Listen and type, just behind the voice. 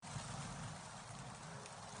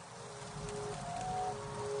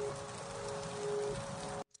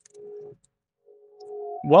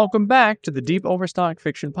Welcome back to the Deep Overstock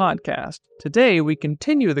Fiction Podcast. Today, we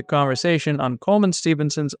continue the conversation on Coleman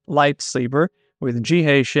Stevenson's Light Sleeper with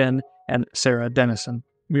Jihye Shin and Sarah Denison.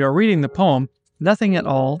 We are reading the poem Nothing at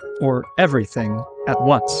All or Everything at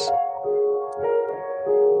Once.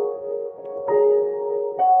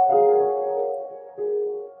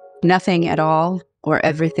 Nothing at all or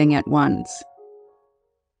everything at once.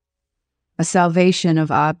 A salvation of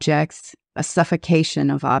objects, a suffocation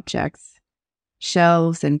of objects.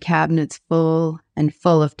 Shelves and cabinets full and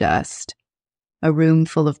full of dust. A room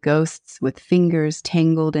full of ghosts with fingers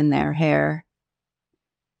tangled in their hair.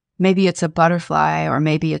 Maybe it's a butterfly, or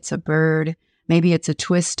maybe it's a bird. Maybe it's a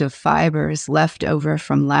twist of fibers left over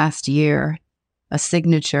from last year. A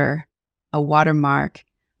signature, a watermark,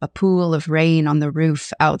 a pool of rain on the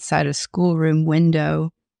roof outside a schoolroom window,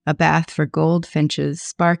 a bath for goldfinches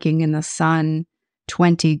sparking in the sun,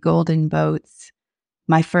 20 golden boats.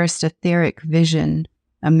 My first etheric vision,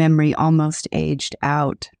 a memory almost aged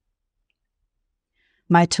out.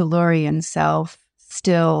 My Tellurian self,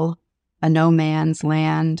 still, a no man's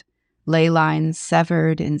land, ley lines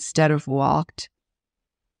severed instead of walked.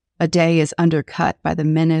 A day is undercut by the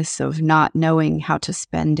menace of not knowing how to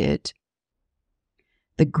spend it.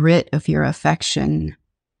 The grit of your affection,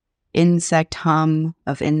 insect hum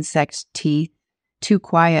of insect teeth, too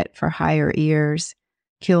quiet for higher ears,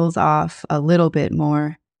 kills off a little bit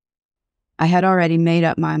more. I had already made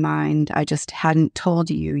up my mind, I just hadn't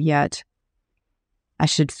told you yet. I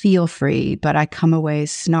should feel free, but I come away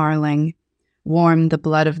snarling, warm the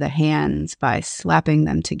blood of the hands by slapping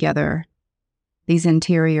them together. These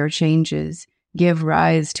interior changes give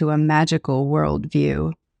rise to a magical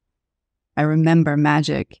worldview. I remember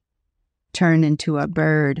magic, turn into a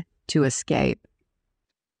bird to escape.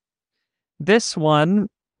 This one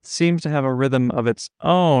seems to have a rhythm of its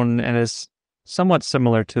own and is somewhat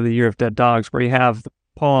similar to The Year of Dead Dogs, where you have the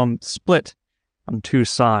poem split on two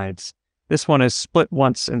sides. This one is split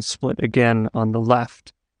once and split again on the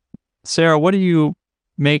left. Sarah, what do you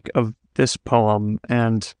make of this poem,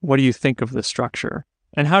 and what do you think of the structure?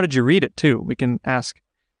 And how did you read it, too? We can ask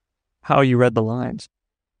how you read the lines.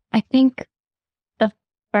 I think the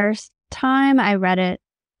first time I read it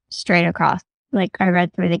straight across, like I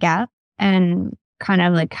read through the gap and kind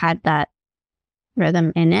of like had that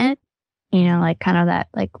rhythm in it, you know, like kind of that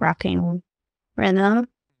like rocking rhythm.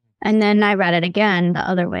 And then I read it again the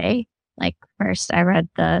other way. Like first I read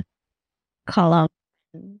the column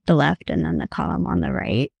on the left and then the column on the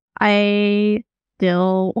right. I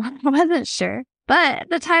still wasn't sure, but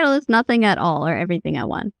the title is Nothing at All or Everything at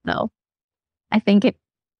Once. So I think it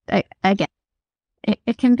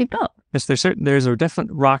can be both. Yes, there's a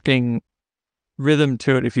definite rocking rhythm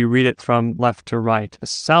to it if you read it from left to right. A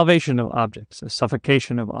salvation of objects, a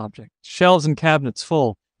suffocation of objects, shelves and cabinets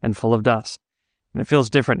full and full of dust. And it feels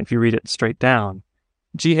different if you read it straight down.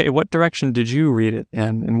 Jihye, what direction did you read it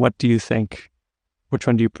in, and what do you think? Which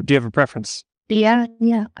one do you have a preference? Yeah.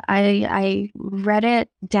 I read it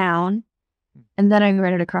down and then I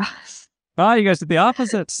read it across. Ah, you guys did the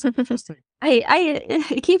opposites. Interesting.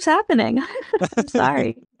 It keeps happening. I'm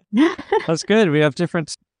sorry. That's good. We have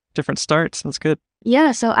different starts. That's good.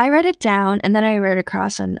 Yeah, so I read it down and then I read it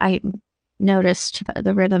across and I noticed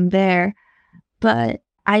the rhythm there. But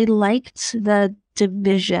I liked the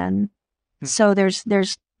division. So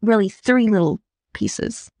there's really three little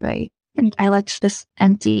pieces, right? And I liked this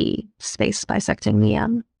empty space bisecting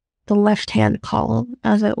the left-hand column,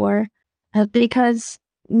 as it were, because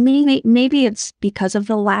maybe it's because of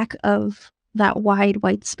the lack of that wide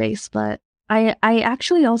white space, but I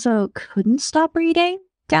actually also couldn't stop reading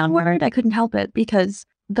downward. I couldn't help it because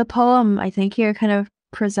the poem, I think, here kind of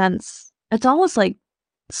presents, it's almost like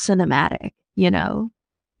cinematic, you know,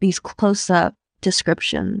 these close-up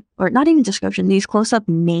description, or not even description, these close-up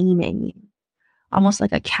naming, almost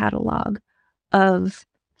like a catalog of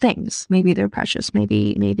things. Maybe they're precious,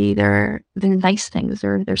 maybe they're nice things,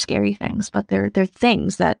 or they're scary things, but they're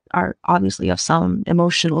things that are obviously of some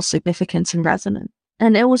emotional significance and resonance.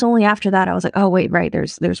 And it was only after that I was like, oh wait, right,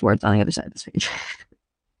 there's words on the other side of this page.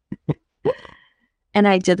 And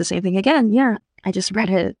I did the same thing again. Yeah, I just read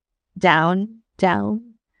it down.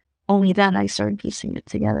 Only then I started piecing it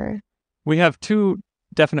together. We have two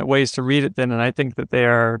definite ways to read it then, and I think that they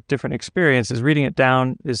are different experiences. Reading it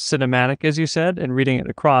down is cinematic, as you said, and reading it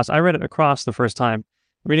across. I read it across the first time.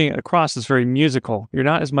 Reading it across is very musical. You're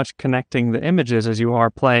not as much connecting the images as you are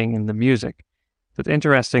playing in the music. It's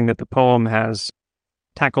interesting that the poem has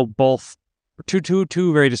tackled both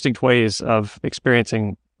two very distinct ways of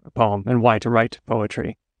experiencing a poem and why to write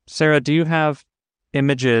poetry. Sarah, do you have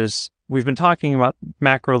images? We've been talking about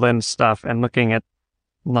macro lens stuff and looking at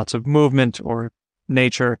lots of movement or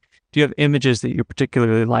nature, do you have images that you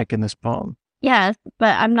particularly like in this poem? Yes,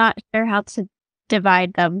 but I'm not sure how to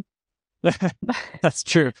divide them. That's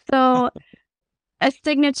true. So a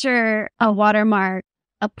signature, a watermark,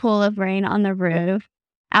 a pool of rain on the roof,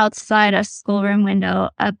 outside a schoolroom window,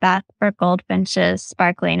 a bath for goldfinches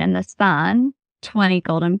sparkling in the sun, 20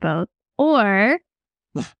 golden boats, or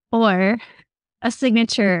a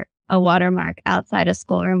signature, a watermark outside a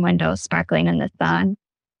schoolroom window sparkling in the sun,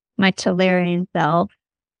 my Tellurian self,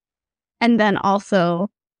 and then also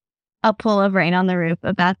a pool of rain on the roof,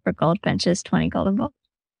 a bath for goldfinches, 20 golden boats.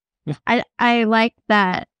 Yeah. I like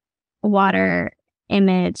that water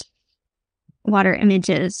images.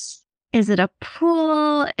 Is it a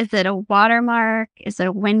pool? Is it a watermark? Is it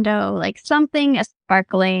a window? Like something is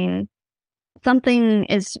sparkling. Something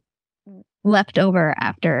is left over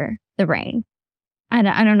after the rain. I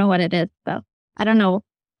don't know what it is, though. I don't know.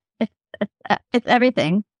 It's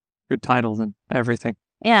everything. Good titles and everything.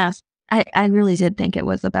 Yeah. I really did think it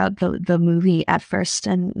was about the movie at first,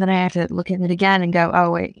 and then I had to look at it again and go,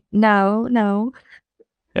 oh, wait, no.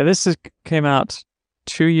 Yeah, this came out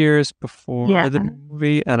 2 years before the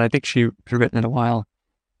movie, and I think she had written it a while.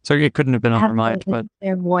 So it couldn't have been on her mind, but...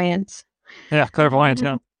 Clairvoyance. Yeah, clairvoyance,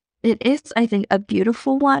 yeah. It is, I think, a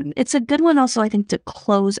beautiful one. It's a good one also, I think, to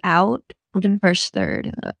close out the first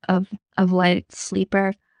third of Light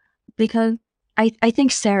Sleeper, because I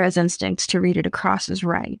think Sarah's instincts to read it across is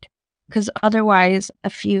right. Because otherwise, a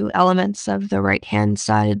few elements of the right-hand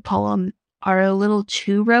side poem are a little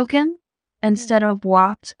too broken. Instead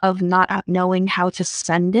of not knowing how to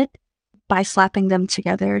send it by slapping them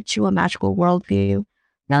together to a magical worldview.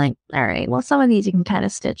 You're like, all right, well, some of these you can kind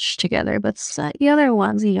of stitch together, but the other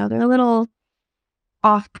ones, they're a little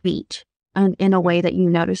offbeat in a way that you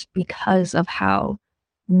notice because of how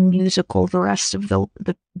musical the rest of the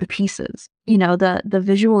pieces. The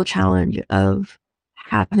visual challenge of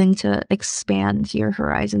having to expand your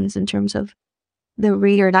horizons in terms of the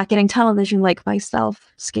reader not getting television like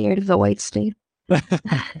myself, scared of the white space.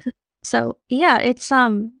 So yeah, it's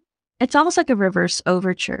almost like a reverse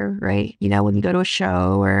overture, right? When you go to a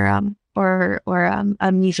show or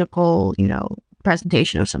a musical,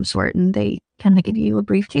 presentation of some sort, and they kind of give you a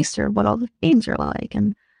brief taster of what all the themes are like,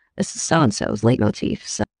 and this is so and so's leitmotif.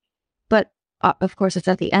 So, but of course, it's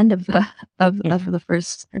at the end of the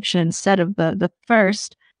first section instead of the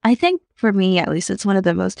first. I think for me, at least, it's one of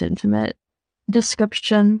the most intimate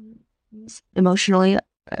descriptions emotionally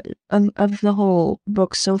of the whole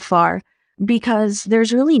book so far, because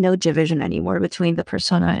there's really no division anymore between the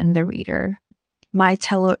persona and the reader. My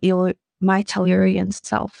Tellurian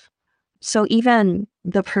self. So even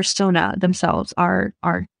the persona themselves are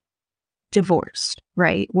divorced,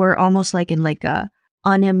 right? We're almost like in like a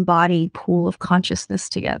unembodied pool of consciousness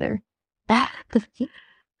together.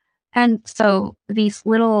 And so these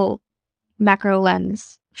little macro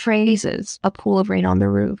lens phrases, a pool of rain on the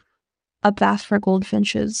roof, a bath for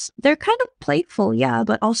goldfinches, they're kind of playful, yeah,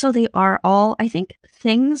 but also they are all, I think,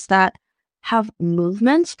 things that have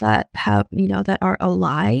movements that have, that are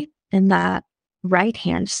alive in that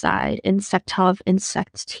right-hand side, insect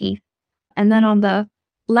teeth. And then on the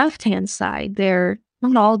left-hand side, they're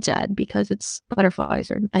not all dead because it's butterflies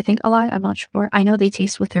are, I think, alive. I'm not sure. I know they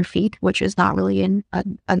taste with their feet, which is not really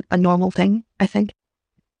a normal thing, I think.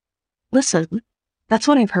 Listen, that's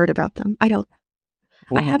what I've heard about them. I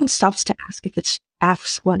haven't stopped to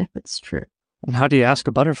ask one if it's true. And how do you ask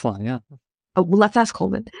a butterfly? Yeah. Oh, well, let's ask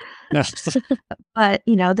Coleman. But,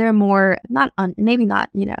 they're more, maybe not,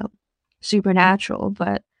 supernatural,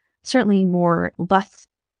 but certainly more less.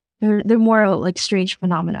 They're more like strange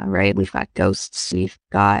phenomena, right? We've got ghosts, we've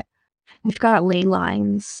got ley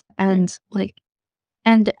lines, and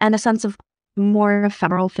and a sense of more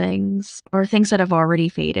ephemeral things or things that have already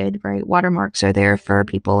faded, right? Watermarks are there for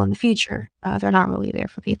people in the future. They're not really there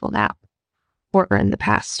for people now or in the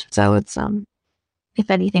past. So it's,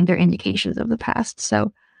 if anything, they're indications of the past.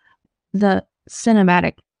 So the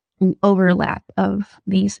cinematic overlap of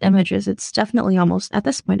these images, it's definitely almost, at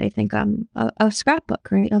this point, I think, a scrapbook,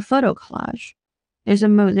 right? A photo collage. There's a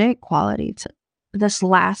mosaic quality to this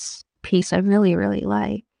last piece I really, really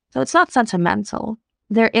like. So it's not sentimental.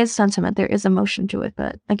 There is sentiment, there is emotion to it,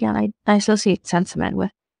 but again, I associate sentiment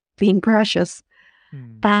with being precious.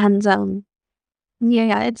 And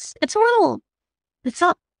it's a little, it's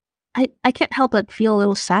not, I can't help but feel a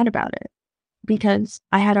little sad about it because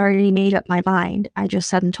I had already made up my mind. I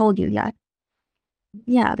just hadn't told you yet.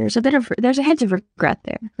 Yeah, there's a hint of regret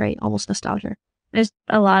there, right? Almost nostalgia. There's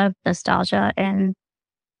a lot of nostalgia and,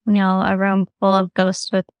 a room full of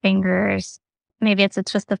ghosts with fingers. Maybe it's a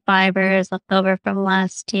twist of fibers left over from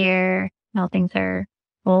last year. Things are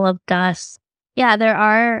full of dust. Yeah, there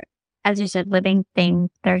are, as you said, living things.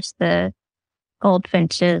 There's the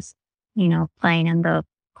goldfinches, playing in the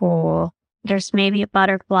pool. There's maybe a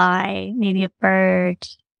butterfly, maybe a bird,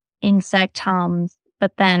 insect hums.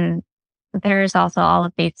 But then there's also all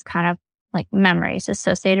of these kind of like memories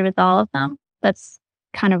associated with all of them. That's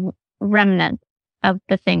kind of remnant of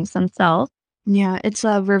the things themselves. Yeah, it's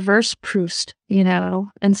a reverse Proust,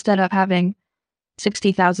 instead of having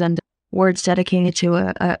 60,000 words dedicated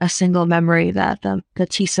to a single memory that the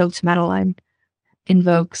tea-soaked Madeline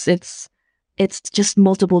invokes. It's just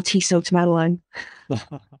multiple tea-soaked Madeline.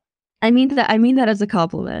 I mean that as a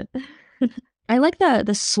compliment. I like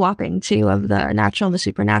the swapping too of the natural and the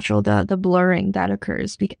supernatural, the blurring that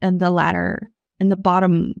occurs and the latter and the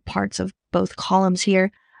bottom parts of both columns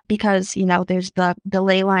here, because there's the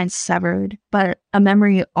ley lines severed, but a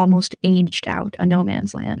memory almost aged out, a no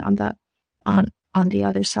man's land on the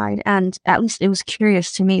other side. And at least it was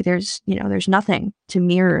curious to me. There's nothing to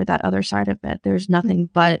mirror that other side of it. There's nothing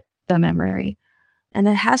but the memory, and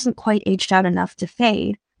it hasn't quite aged out enough to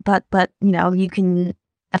fade. But you can.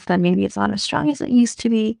 Then maybe it's not as strong as it used to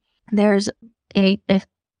be. There's a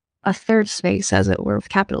third space, as it were, with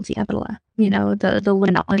capital T, capital F. The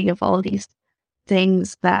liminality of all of these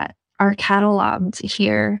things that are cataloged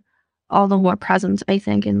here, all the more present, I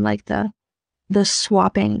think, in like the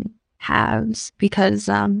swapping halves, because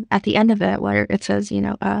at the end of it, where it says,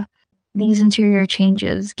 these interior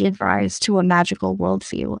changes give rise to a magical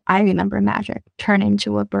worldview. I remember magic, turn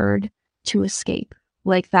into a bird to escape.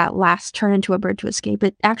 Like that last turn into a bird to escape,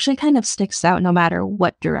 it actually kind of sticks out no matter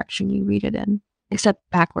what direction you read it in, except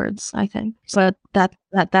backwards, I think. So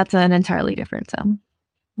that's an entirely different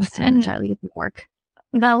it's an entirely different work.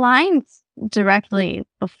 The lines directly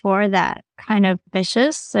before that, kind of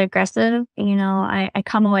vicious, aggressive, I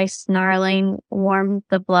come away snarling, warm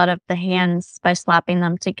the blood of the hands by slapping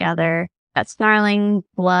them together. That snarling,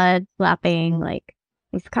 blood, slapping, like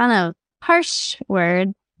these kind of harsh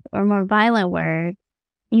words or more violent words.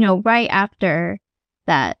 Right after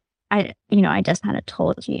that, I just hadn't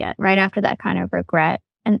told you yet. Right after that kind of regret.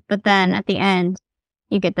 But then at the end,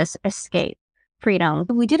 you get this escape, freedom.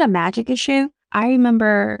 We did a magic issue. I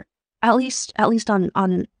remember, at least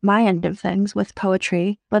on my end of things with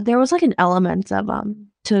poetry, but there was like an element of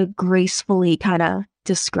to gracefully kind of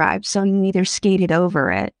describe. So you either skated over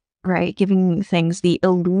it, right, giving things the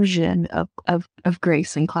illusion of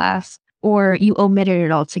grace and class, or you omitted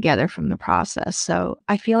it altogether from the process. So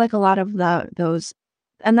I feel like a lot of those,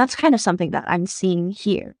 and that's kind of something that I'm seeing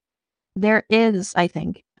here. There is, I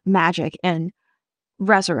think, magic in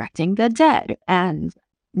resurrecting the dead and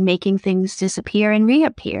making things disappear and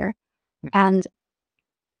reappear. And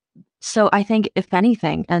so I think, if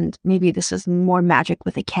anything, and maybe this is more magic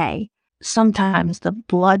with a K, sometimes the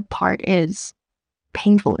blood part is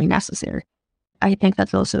painfully necessary. I think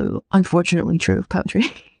that's also unfortunately true of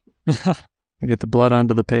poetry. Get the blood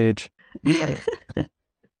onto the page.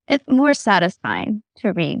 It's more satisfying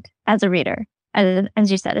to read as a reader.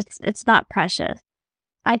 As you said, it's not precious.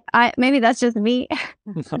 I maybe that's just me,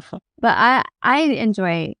 but I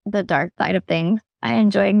enjoy the dark side of things. I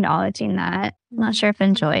enjoy acknowledging that. I'm not sure if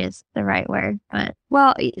enjoy is the right word, but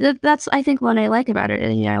that's I think what I like about it.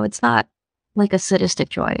 It's not like a sadistic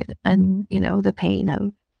joy, and the pain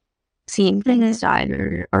of seeing things die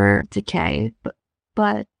or decay,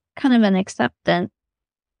 but kind of an acceptance.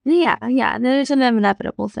 Yeah, there's an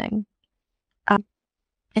inevitable thing.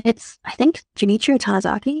 It's, I think, Junichiro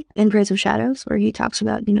Tanizaki in Praise of Shadows, where he talks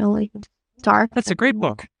about, like dark. That's a great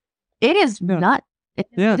book. It is not. It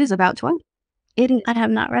is about 20. I have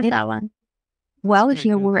not read that one. Well, if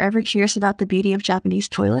you were ever curious about the beauty of Japanese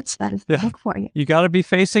toilets, that is the book for you. You got to be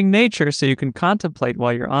facing nature so you can contemplate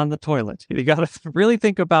while you're on the toilet. You got to really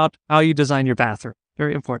think about how you design your bathroom.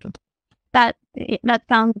 Very important. That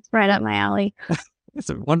sounds right up my alley. It's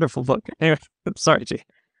a wonderful book. Anyway, sorry, G.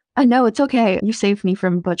 I know, it's okay. You saved me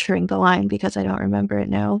from butchering the line because I don't remember it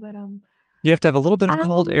now. But you have to have a little bit of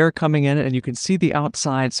cold air coming in, and you can see the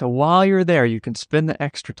outside. So while you're there, you can spend the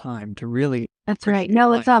extra time to really. That's right.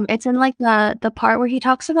 No, it's in like the part where he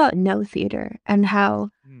talks about no theater and how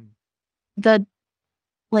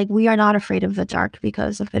we are not afraid of the dark,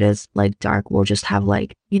 because if it is like dark, we'll just have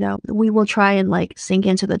we will try and like sink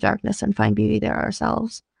into the darkness and find beauty there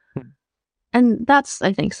ourselves. And that's,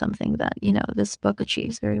 I think, something that, this book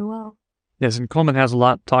achieves very well. Yes, and Coleman has a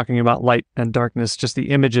lot talking about light and darkness, just the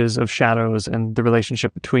images of shadows and the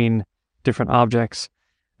relationship between different objects.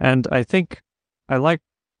 And I think I like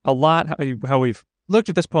a lot how we've looked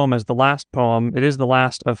at this poem as the last poem. It is the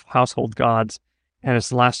last of Household Gods, and it's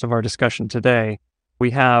the last of our discussion today.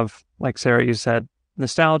 We have, like Sarah, you said,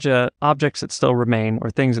 nostalgia, objects that still remain or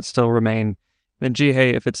things that still remain. then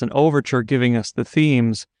Jihye, if it's an overture giving us the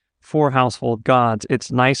themes for household gods,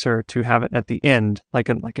 it's nicer to have it at the end, like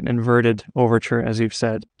an inverted overture, as you've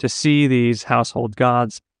said, to see these household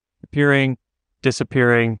gods appearing,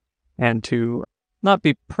 disappearing, and to not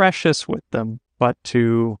be precious with them, but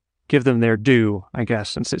to give them their due, I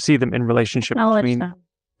guess, and see them in relationship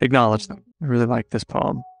acknowledge them. I really like this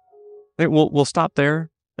poem. We'll stop there.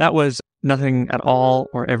 That was Nothing at All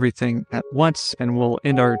or Everything at Once, and we'll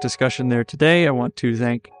end our discussion there today. I want to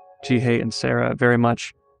thank Jihye and Sarah very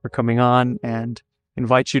much for coming on and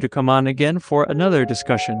invite you to come on again for another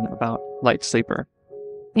discussion about Light Sleeper.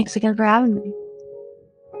 Thanks again for having me.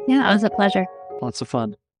 Yeah, it was a pleasure. Lots of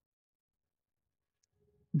fun.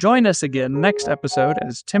 Join us again next episode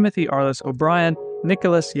as Timothy Arliss O'Brien,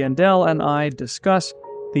 Nicholas Yandel, and I discuss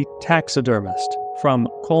The Taxidermist from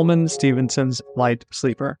Coleman Stevenson's Light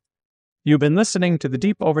Sleeper. You've been listening to the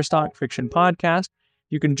Deep Overstock Fiction Podcast.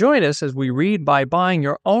 You can join us as we read by buying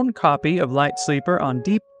your own copy of Light Sleeper on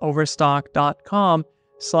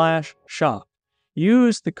deepoverstock.com/shop.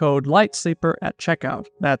 Use the code LIGHTSLEEPER at checkout.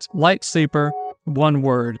 That's LIGHTSLEEPER, one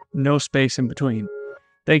word, no space in between.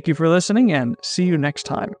 Thank you for listening, and see you next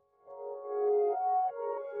time.